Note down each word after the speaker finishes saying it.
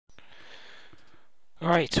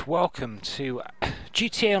Alright, welcome to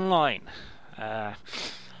GTA Online. I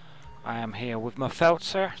am here with my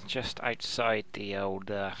Feltzer, just outside the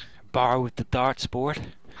old bar with the darts board.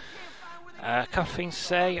 A couple of things to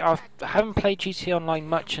say. I haven't played GTA Online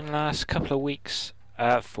much in the last couple of weeks,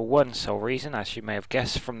 for one sole reason, as you may have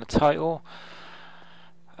guessed from the title.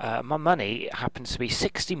 My money happens to be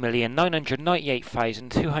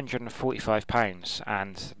 £60,998,245,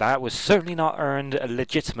 and that was certainly not earned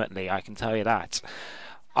legitimately, I can tell you that.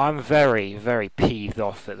 I'm very, very peeved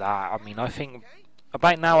off at that. I mean, I think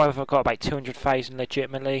about now I've got about 200,000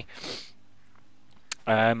 legitimately.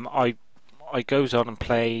 I goes on and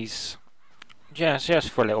plays just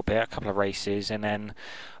for a little bit, a couple of races, and then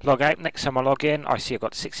log out. Next time I log in, I see I've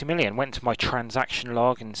got 60 million. Went to my transaction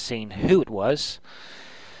log and seen who it was.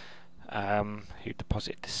 Who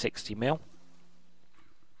deposited the 60 mil.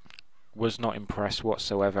 Was not impressed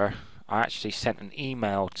whatsoever. I actually sent an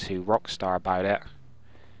email to Rockstar about it.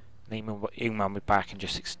 They emailed me back and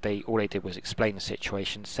just all they did was explain the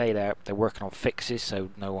situation, say they're working on fixes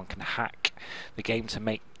so no one can hack the game to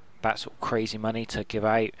make that sort of crazy money to give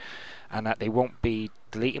out, and that they won't be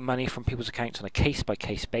deleting money from people's accounts on a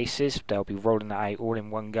case-by-case basis. They'll be rolling that out all in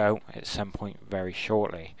one go at some point very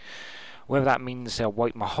shortly. Whether that means they'll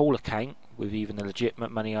wipe my whole account with even the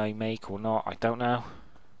legitimate money I make or not, I don't know.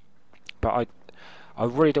 But I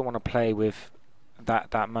really don't want to play with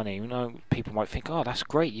that money. You know, people might think, oh, that's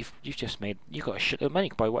great, you've got a shitload of money,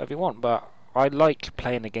 you can buy whatever you want. But I like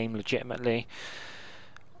playing the game legitimately.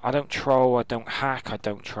 I don't troll, I don't hack, I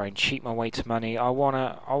don't try and cheat my way to money. I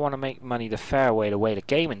wanna make money the fair way, the way the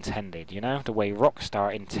game intended, you know, the way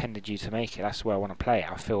Rockstar intended you to make it. That's the way I want to play it.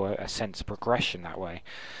 I feel a sense of progression that way.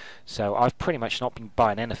 So I've pretty much not been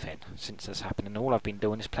buying anything since this happened, and all I've been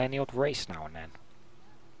doing is playing the odd race now and then,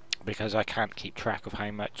 because I can't keep track of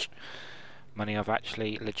how much money I've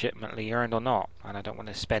actually legitimately earned or not, and I don't want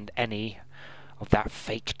to spend any of that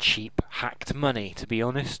fake, cheap, hacked money, to be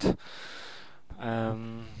honest.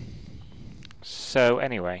 So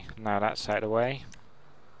anyway, now that's out of the way,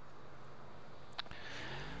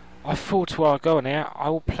 I thought while going here,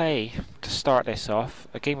 I will play, to start this off,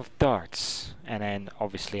 a game of darts, and then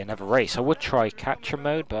obviously another race. I would try capture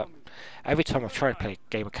mode, but every time I've tried to play a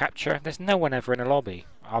game of capture, there's no one ever in a lobby.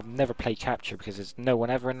 I've never played capture because there's no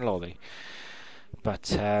one ever in the lobby.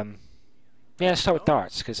 But yeah, let's start with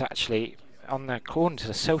darts, because actually, according to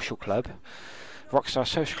the social club, Rockstar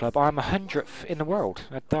Social Club, I'm 100th in the world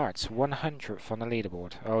at darts, 100th on the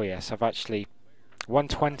leaderboard. Oh yes, I've actually won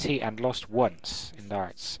 20 and lost once in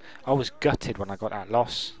darts. I was gutted when I got that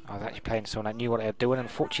loss. I was actually playing someone that knew what they were doing, and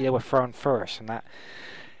unfortunately they were throwing first, and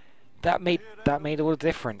that made all the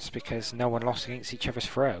difference, because no one lost against each other's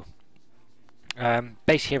throw.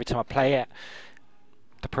 Basically, every time I play it,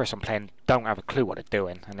 the person I'm playing don't have a clue what they're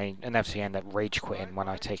doing, and they inevitably end up rage quitting when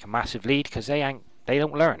I take a massive lead, because they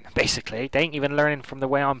don't learn. Basically, they ain't even learning from the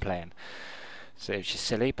way I'm playing. So it's just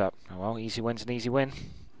silly, but oh well, easy win's an easy win.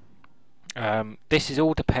 This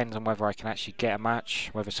all depends on whether I can actually get a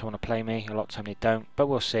match, whether someone will play me. A lot of the time they don't, but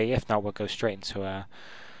we'll see. If not, we'll go straight into a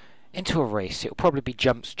race. It'll probably be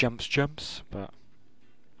jumps, but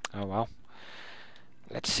oh well.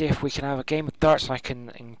 Let's see if we can have a game of darts and I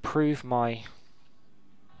can improve my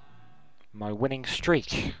winning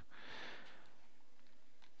streak.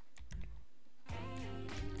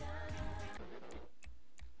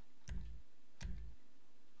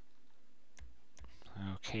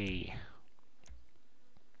 Okay.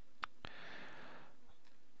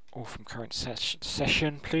 All from current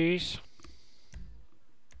session, please.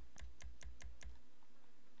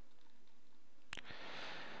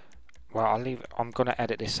 Well, I'm gonna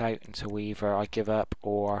edit this out until either I give up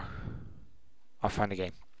or I find a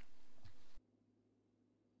game.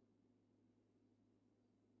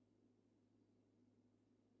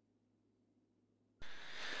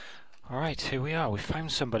 Alright, here we are. We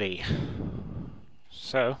found somebody.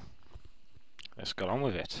 So, let's get on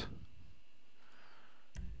with it.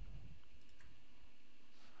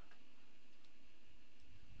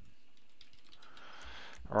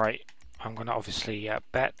 Alright, I'm going to obviously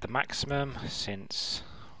bet the maximum, since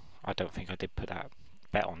I don't think I did put that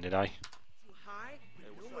bet on, did I?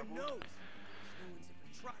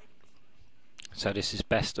 So this is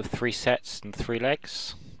best of 3 sets and 3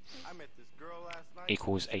 legs.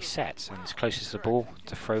 Equals a set, and it's closest to the ball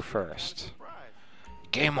to throw first.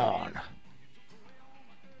 Game on!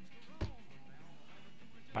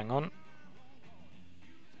 Bang on.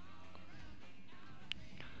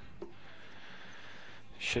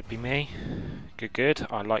 Should be me. Good.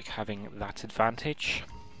 I like having that advantage.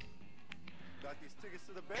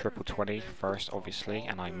 Triple 20 first, obviously,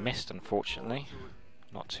 and I missed, unfortunately.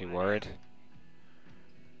 Not too worried.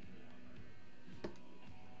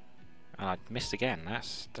 And I missed again.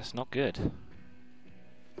 That's not good.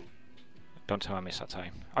 Don't tell me I missed that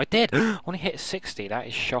time. I did! Only hit 60. That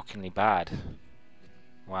is shockingly bad.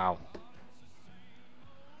 Wow.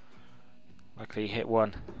 Luckily you hit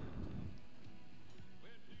one.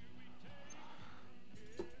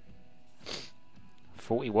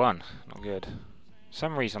 $41. Not good. For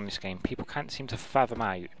some reason on this game, people can't seem to fathom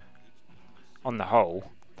out, on the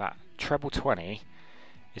whole, that treble 20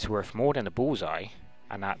 is worth more than a bullseye,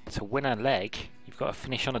 and that to win a leg, you've got to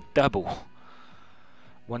finish on a double.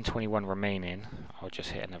 121 remaining. I'll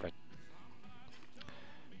just hit another.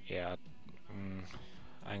 Yeah.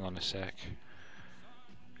 Hang on a sec.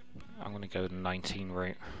 I'm going to go the 19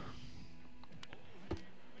 route.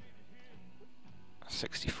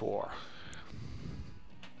 64.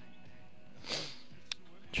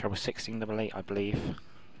 Treble 16 double 8, I believe.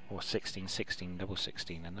 Or 16 16 double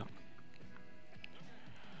 16, isn't it?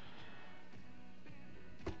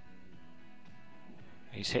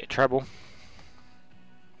 He's hit treble.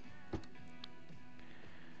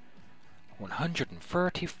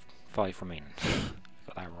 135 remaining.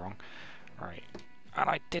 Got that wrong. Right. And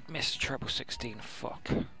I did miss treble 16. Fuck.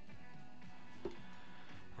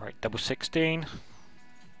 Right, double 16.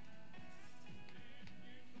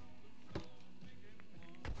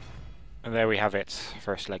 And there we have it.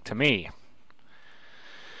 First leg to me.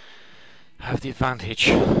 I have the advantage.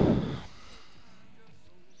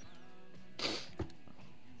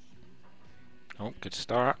 Oh, good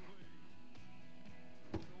start.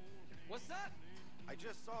 What's that? I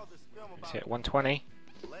just saw this film about. He's hit 120.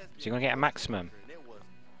 Is he going to get a maximum?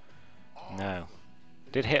 No.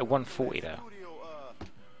 Did hit a 140 though.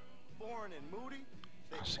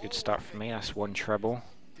 That's a good start for me. That's one treble.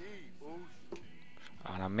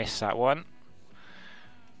 And I missed that one.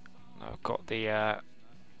 I've got the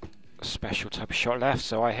special type of shot left,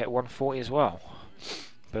 so I hit 140 as well.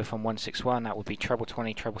 Both on 161. That would be treble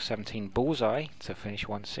 20, treble 17 bullseye to finish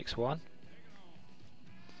 161.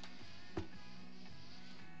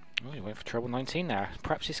 Oh, he went for treble 19 there.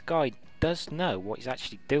 Perhaps this guy does know what he's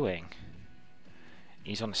actually doing.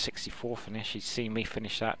 He's on a 64 finish. He's seen me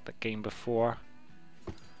finish that the game before.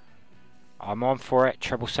 I'm on for it.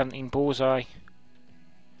 Treble 17 bullseye.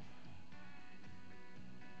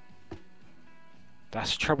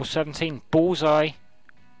 That's treble 17 bullseye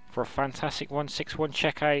for a fantastic 161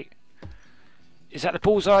 checkout. Is that the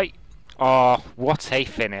bullseye? Oh, what a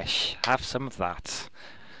finish. Have some of that.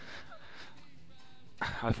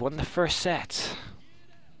 I've won the first set.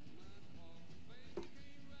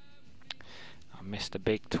 I missed the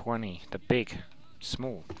big 20. The big,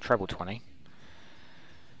 small, treble 20.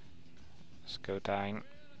 Let's go down.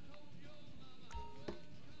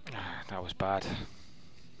 That was bad.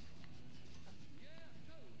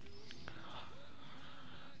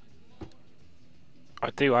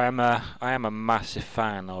 I am a massive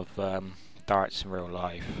fan of darts in real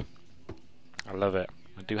life. I love it.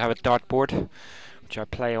 I do have a dartboard which I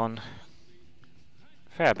play on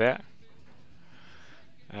a fair bit.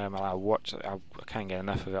 I can't get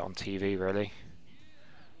enough of it on TV really.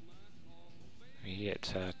 We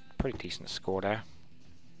hit a pretty decent score there.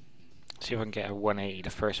 See if I can get a 180, the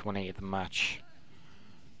first 180 of the match.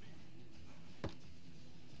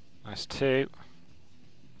 That's two.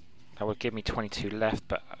 That would give me 22 left,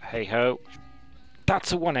 but hey ho.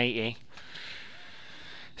 That's a 180.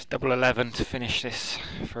 It's double 11 to finish this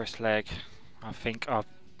first leg. I think I'm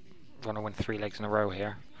going to win 3 legs in a row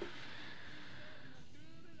here.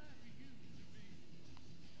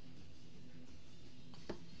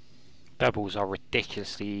 Doubles are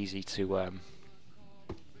ridiculously easy to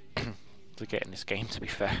to get in this game, to be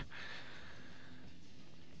fair.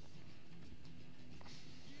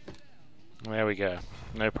 There we go,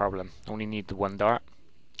 no problem. Only need the one dart.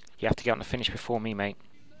 You have to get on the finish before me, mate.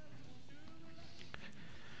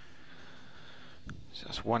 So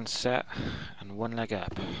that's one set and one leg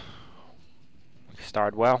up. We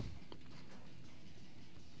started well.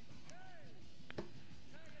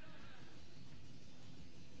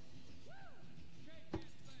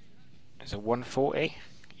 There's a 140.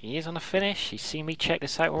 He is on the finish. He's seen me check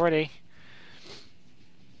this out already.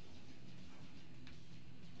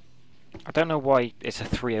 I don't know why it's a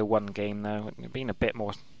 301 game though. It would have been a bit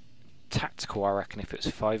more tactical, I reckon, if it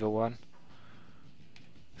was 501.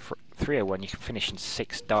 For 301 you can finish in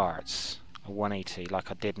 6 darts. A 180,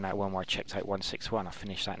 like I did in that one where I checked out 161. I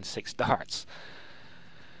finished that in 6 darts.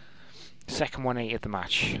 Second 180 of the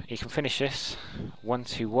match. You can finish this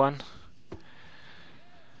 121.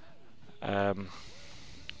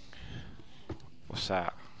 What's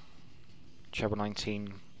that? Treble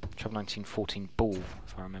 19, 14 ball,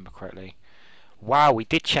 if I remember correctly. Wow, we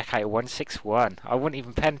did check out 161. I wasn't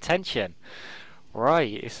even paying attention.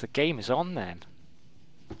 Right, the game is on then.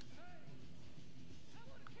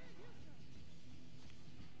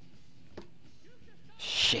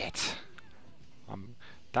 Shit.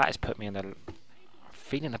 That has put me in the...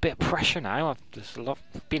 feeling a bit of pressure now. It's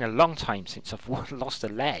been a long time since I've lost a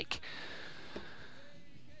leg.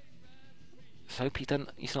 So hope he's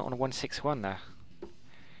not on a 161 there.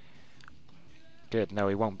 Good, no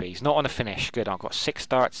he won't be. He's not on a finish. Good, I've got 6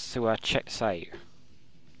 darts to check this out.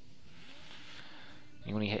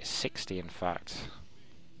 He only hit 60 in fact.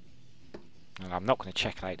 And I'm not going to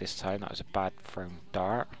check it out this time. That was a bad thrown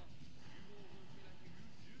dart.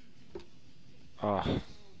 Oh,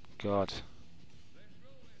 God.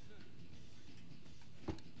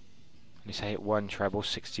 At least I hit 1 treble,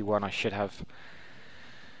 61. I should have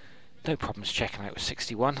no problems checking out with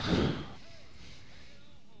 61.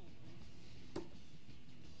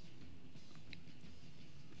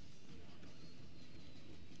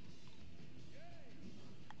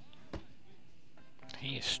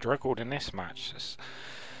 He has struggled in this match. It's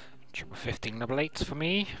triple 15 double 8s for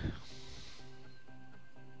me.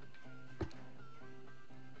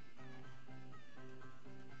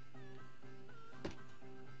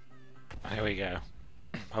 Here we go.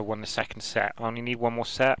 I won the second set. I only need one more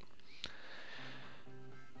set.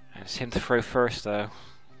 And it's him to throw first though.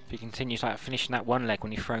 If he continues like finishing that one leg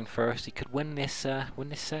when he's thrown first, he could win this set.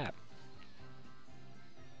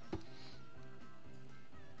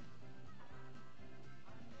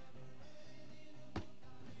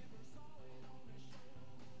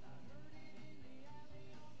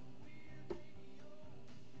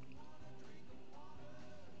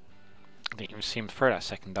 I didn't even see him throw that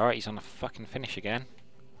second dart. He's on a fucking finish again.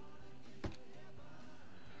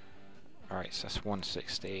 Alright, so that's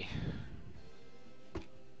 160.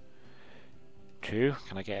 2.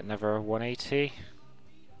 Can I get another 180?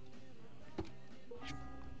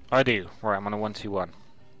 I do. Right, I'm on a 121.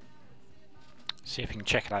 See if we can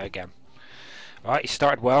check it out again. Alright, he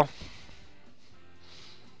started well.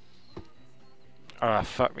 Ah,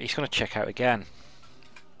 fuck. He's going to check out again.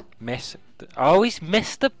 Miss. Oh, he's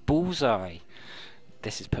missed the bullseye.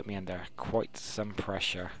 This has put me under quite some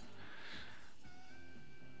pressure.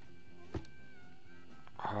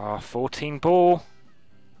 Ah, 14 ball.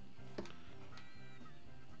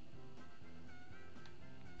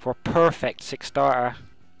 For a perfect 6-starter.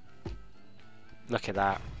 Look at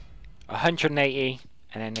that. 180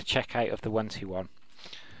 and then the check out of the 121.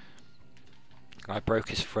 I broke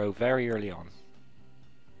his throw very early on.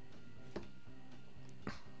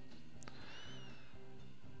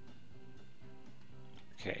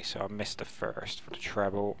 Okay, so I missed the first for the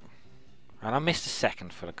treble. And I missed the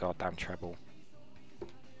second for the goddamn treble.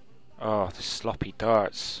 Oh, the sloppy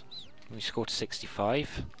darts. We scored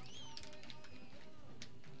 65.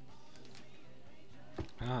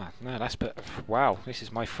 Ah, no, that's wow, this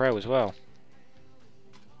is my throw as well.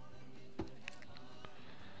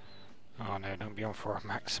 Oh no, don't be on for a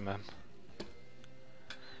maximum.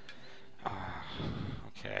 Ah,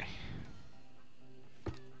 okay.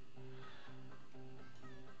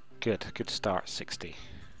 Good start, 60.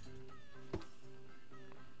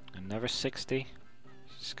 Another 60.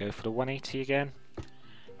 Let's go for the 180 again.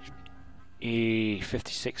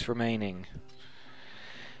 56 remaining.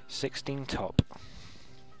 16 top.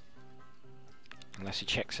 Unless he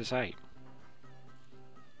checks us out.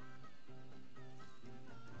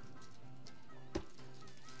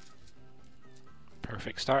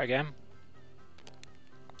 Perfect start again.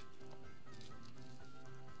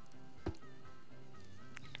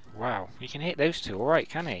 Wow, he can hit those two alright,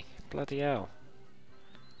 can he? Bloody hell.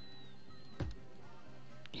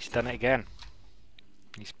 He's done it again.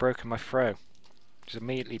 He's broken my throw. Just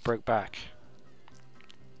immediately broke back.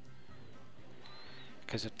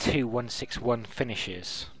 Because of 2 161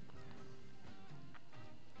 finishes.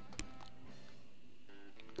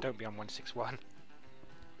 Don't be on 161.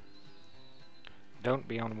 Don't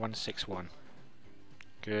be on 161.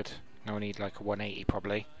 Good. Now I need like a 180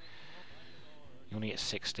 probably. You only get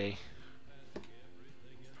 60.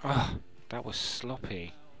 Oh, that was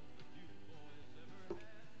sloppy.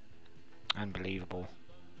 Unbelievable.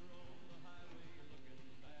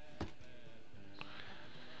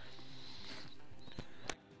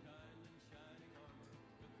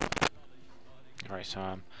 Alright, so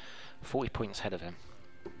I'm 40 points ahead of him.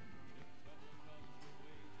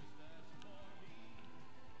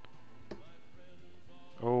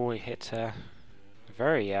 Oh, he hit a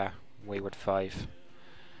very wayward 5.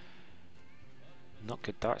 Not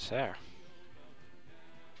good darts there.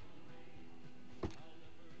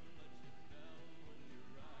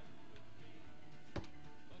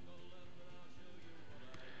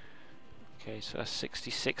 Okay, so that's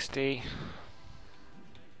 60-60.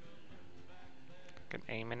 Good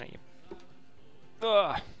aiming at you.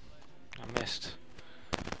 Ugh! I missed.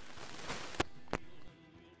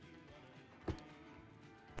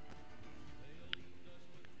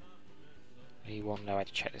 He won't know how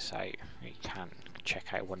to check this out. He can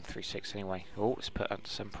check out 136 anyway. Oh, let's put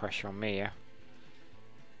some pressure on me here.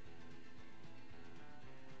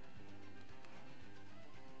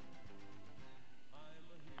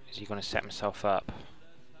 Is he going to set himself up?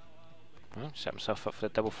 Well, set himself up for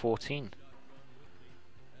the double 14.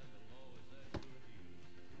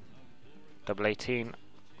 Double 18.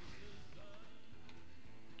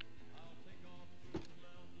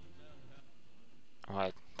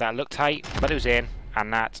 Alright, that looked tight, but it was in,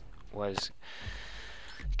 and that was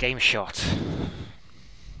game shot.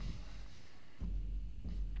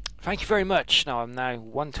 Thank you very much. Now I'm now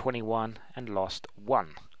 121 and lost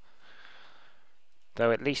 1.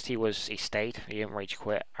 Though at least he stayed, he didn't rage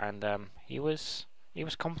quit, and he was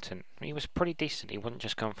competent. He was pretty decent. He wasn't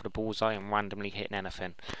just going for the bullseye and randomly hitting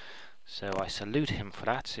anything. So I salute him for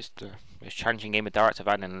that. It's the most challenging game of darts I've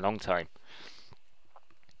had in a long time.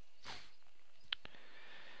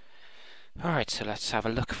 Alright, so let's have a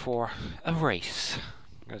look for a race.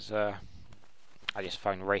 Because I just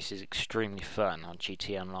find races extremely fun on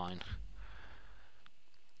GT Online.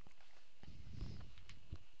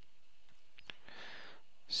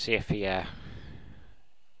 See if he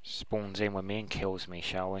spawns in with me and kills me,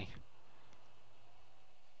 shall we?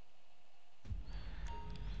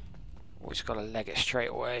 Always got to leg it straight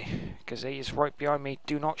away, because he is right behind me.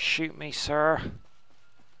 Do not shoot me, sir.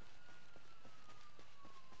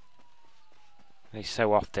 They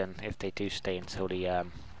so often, if they do stay until the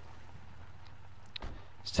end,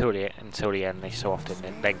 they so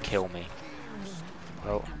often then kill me.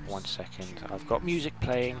 Oh, 1 second. I've got music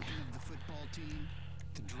playing.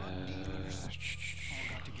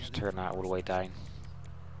 Just turn that all the way down.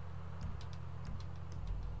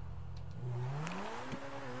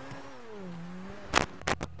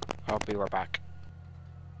 I'll be right back.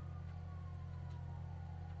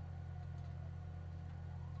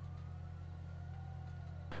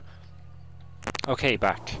 Okay,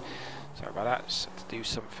 back. Sorry about that. Just had to do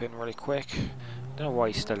something really quick. Don't know why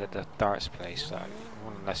he's still at the darts place,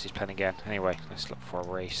 unless he's playing again. Anyway, let's look for a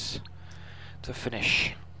race to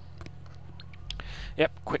finish.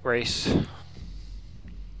 Yep, quick race.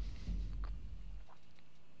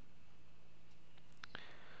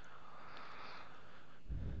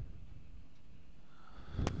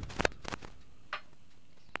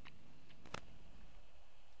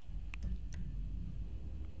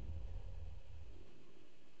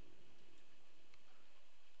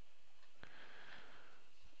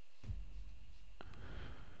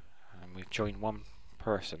 Join one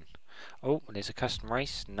person. Oh, there's a custom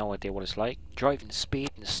race. No idea what it's like. Driving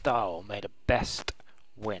speed and style may the best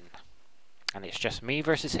win. And it's just me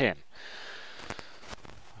versus him.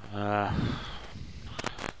 Well,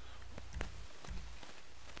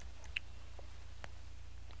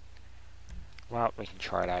 we can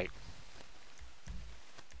try it out.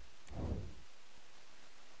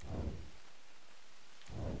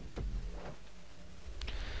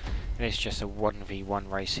 It's just a 1v1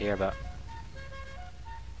 race here, but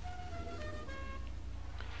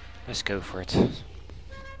let's go for it.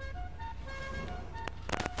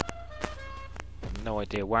 No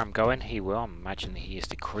idea where I'm going. He will. I imagine that he is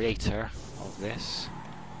the creator of this.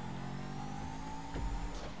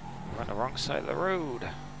 We're on the wrong side of the road.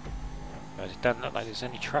 But it doesn't look like there's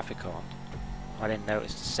any traffic on. I didn't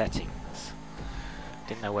notice the settings.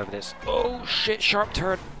 Didn't know whether there's... Oh shit, sharp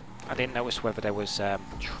turn! I didn't notice whether there was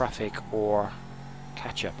traffic or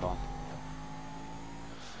catch-up on.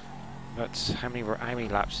 But how many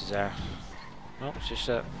laps is there? Oh, it's just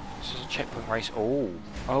a checkpoint race. Oh,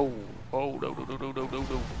 no.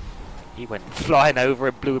 He went flying over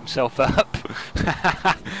and blew himself up.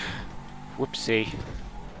 Whoopsie.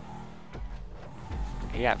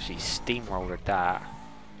 He actually steamrolled that.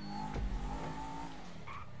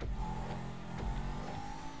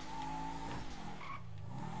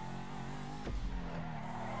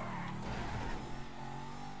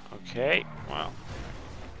 Okay, well.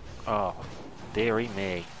 Oh, dearie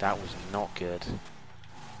me, that was not good.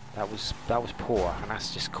 That was poor, and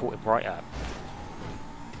that's just caught him right up.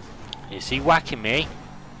 Is he whacking me?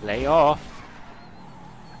 Lay off.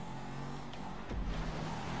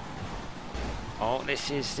 Oh, this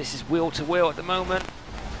is wheel to wheel at the moment.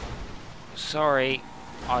 Sorry,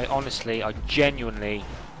 I genuinely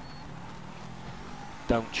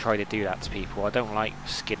don't try to do that to people. I don't like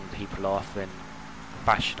skinning people off and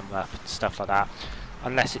bashing them up and stuff like that,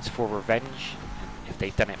 unless it's for revenge. If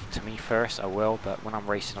they've done it to me first, I will, but when I'm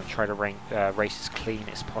racing, I try to race as clean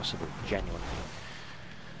as possible, genuinely.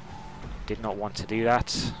 Did not want to do that.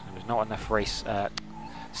 There was not enough race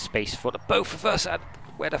space for the both of us, and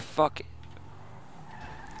where the fuck...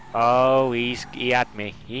 Oh, he had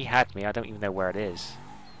me. He had me. I don't even know where it is.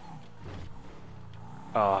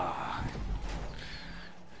 Oh.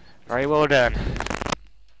 Very well done.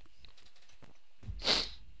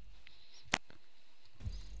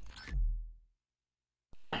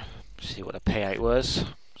 See what the payout was.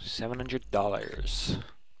 $700.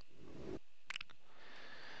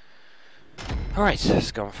 Alright,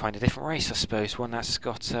 let's go and find a different race, I suppose. One that's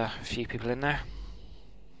got a few people in there.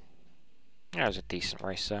 Yeah, it was a decent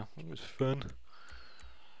race, though. It was fun.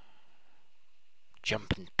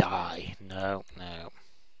 Jump and die. No, no.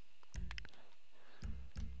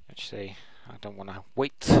 Actually, I don't want to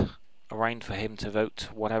wait around for him to vote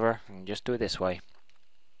whatever, and just do it this way.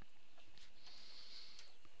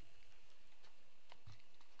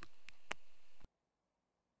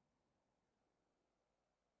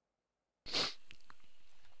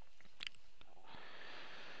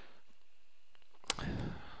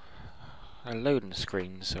 Loading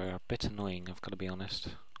screens are a bit annoying, I've got to be honest.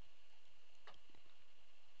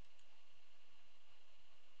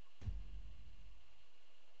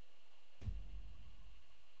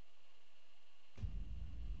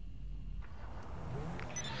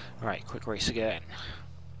 Right, quick race again.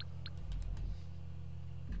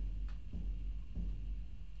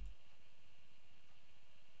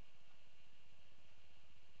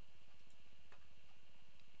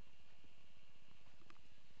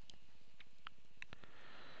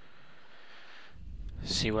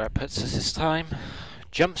 See where it puts us this time.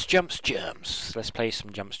 Jumps, jumps, jumps. Let's play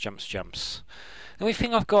some jumps, jumps, jumps. The only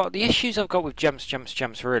thing the issues I've got with jumps, jumps,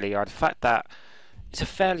 jumps really are the fact that it's a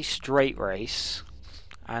fairly straight race,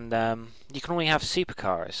 and you can only have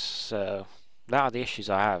supercars. So that are the issues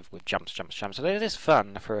I have with jumps, jumps, jumps. So it is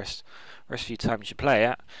fun the first few times you play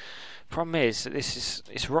it. Problem is that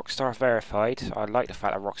it's Rockstar verified. I like the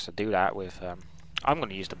fact that Rockstar do that with. I'm going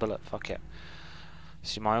to use the bullet. Fuck it.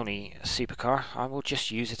 This is my only supercar. I will just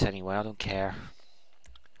use it anyway. I don't care.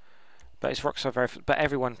 But it's Rockstar verified. But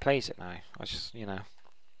everyone plays it now. I just, you know.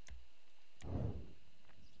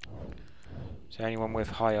 So anyone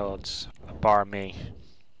with high odds, bar me.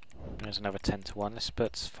 There's another 10 to 1. Let's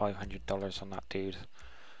put $500 on that dude.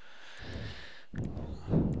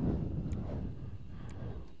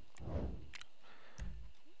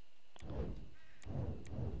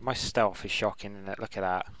 My stealth is shocking, isn't it? Look at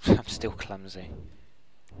that. I'm still clumsy.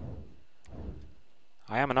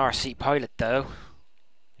 I am an RC pilot though.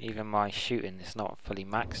 Even my shooting is not fully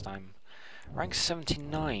maxed. I'm rank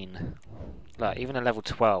 79. Look, even a level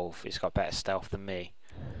 12 it's got better stealth than me.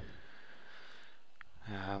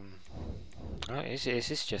 Oh, is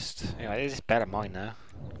this just... Yeah, it is better mine now.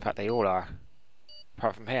 In fact, they all are.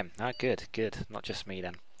 Apart from him. Ah, good, good. Not just me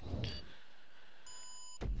then.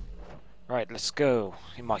 Right, let's go.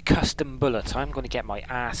 In my custom bullet, I'm going to get my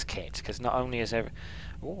ass kicked, because not only is there...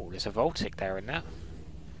 Oh, there's a Voltic there in there.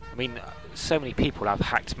 I mean, so many people have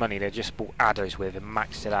hacked money they just bought adders with and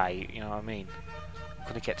maxed it out, you know what I mean? I'm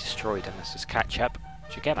going to get destroyed unless this catch up,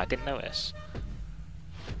 which again, I didn't notice.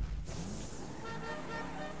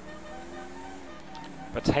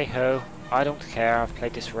 But hey ho, I don't care, I've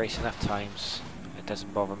played this race enough times. It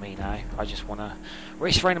doesn't bother me now. I just want to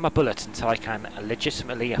race around in my bullet until I can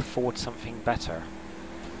legitimately afford something better.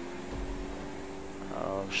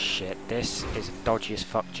 Oh shit, this is a dodgy as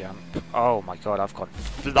fuck jump. Oh my god, I've gone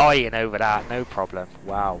flying over that, no problem.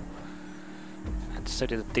 Wow. And so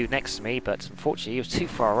did the dude next to me, but unfortunately he was too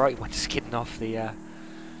far right when skidding off the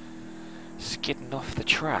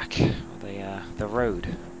track, or the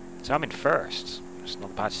road. So I'm in first. It's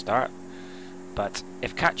not a bad start. But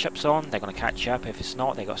if catch-up's on, they're going to catch up. If it's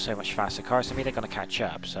not, they've got so much faster cars than me, they're going to catch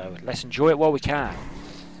up. So let's enjoy it while we can.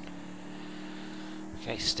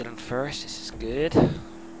 Okay, still in first. This is good.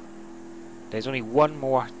 There's only one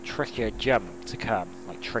more trickier jump to come.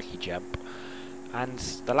 Like, tricky jump. And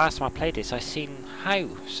the last time I played this, I seen how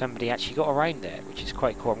somebody actually got around it, which is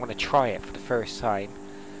quite cool. I'm going to try it for the first time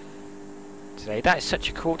today. That is such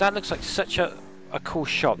a cool... That looks like such a cool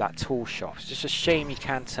shop, that tool shop. It's just a shame you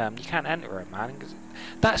can't enter it, man. 'Cause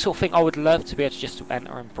that sort of thing I would love to be able to just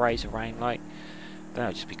enter and browse around, like, I don't know,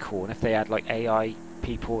 it'd just be cool. And if they had like AI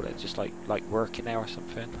people that just like working there or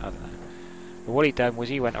something, I don't know. But what he done was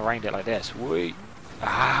he went around it like this. Whee!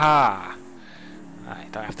 Aha! I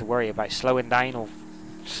don't have to worry about slowing down or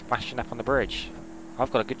smashing up on the bridge.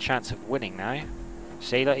 I've got a good chance of winning now.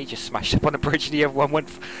 See that he just smashed up on the bridge and the other one went.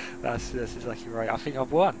 That's exactly right. I think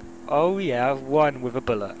I've won. Oh yeah, one with a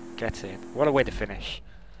bullet. Get in. What a way to finish.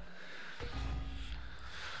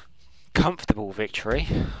 Comfortable victory.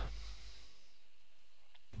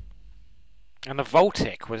 And the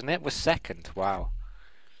Voltic, wasn't it? Was second. Wow.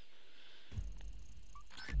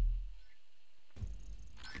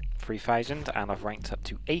 3,000, and I've ranked up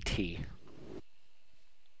to 80.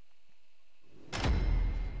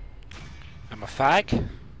 And my fag.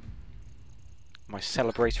 My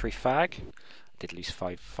celebratory fag. I did lose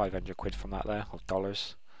 500 quid from that there, or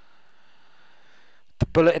dollars. The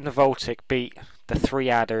bullet in the Voltic beat the 3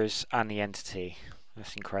 adders and the entity.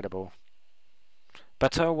 That's incredible.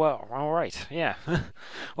 But well, alright, yeah.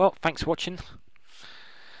 Well, thanks for watching.